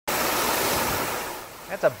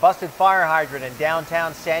That's a busted fire hydrant in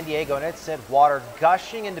downtown San Diego, and it sent water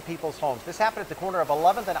gushing into people's homes. This happened at the corner of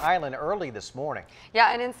 11th and Island early this morning.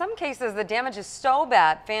 Yeah, and in some cases, the damage is so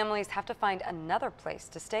bad, families have to find another place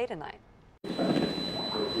to stay tonight. Well,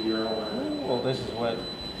 this is what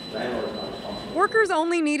Workers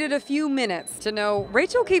only needed a few minutes to know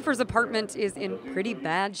Rachel Kiefer's apartment is in pretty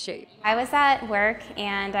bad shape. I was at work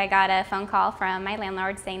and I got a phone call from my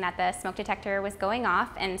landlord saying that the smoke detector was going off,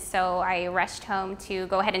 and so I rushed home to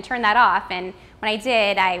go ahead and turn that off, and when I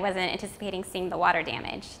did, I wasn't anticipating seeing the water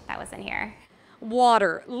damage that was in here.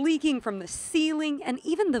 Water leaking from the ceiling and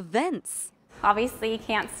even the vents. Obviously, you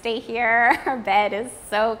can't stay here. Our bed is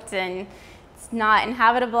soaked and it's not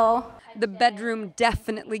inhabitable. The bedroom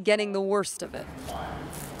definitely getting the worst of it.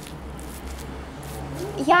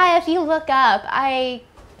 Yeah, if you look up, I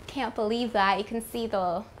can't believe that. You can see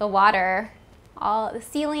the water, all the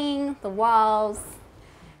ceiling, the walls.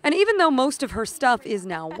 And even though most of her stuff is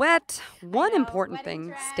now wet, one important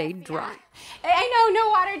thing stayed dry. I know, no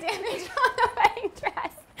water damage on the wedding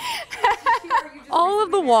dress. All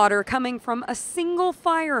of the water coming from a single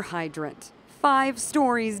fire hydrant, 5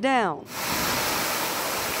 stories down.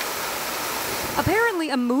 Apparently,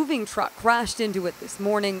 a moving truck crashed into it this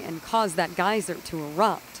morning and caused that geyser to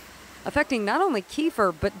erupt, affecting not only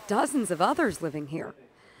Kiefer, but dozens of others living here.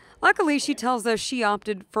 Luckily, she tells us she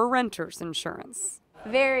opted for renter's insurance.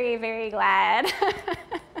 Very, very glad.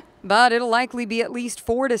 But it'll likely be at least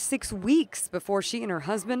 4 to 6 weeks before she and her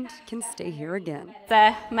husband can stay here again. It's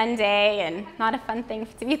a Monday and not a fun thing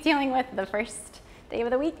to be dealing with the first day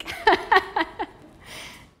of the week.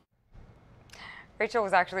 Rachel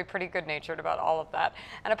was actually pretty good-natured about all of that.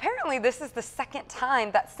 And apparently this is the second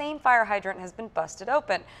time that same fire hydrant has been busted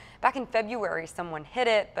open. Back in February, someone hit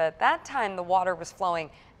it, but that time the water was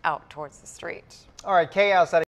flowing out towards the street. All right, chaos at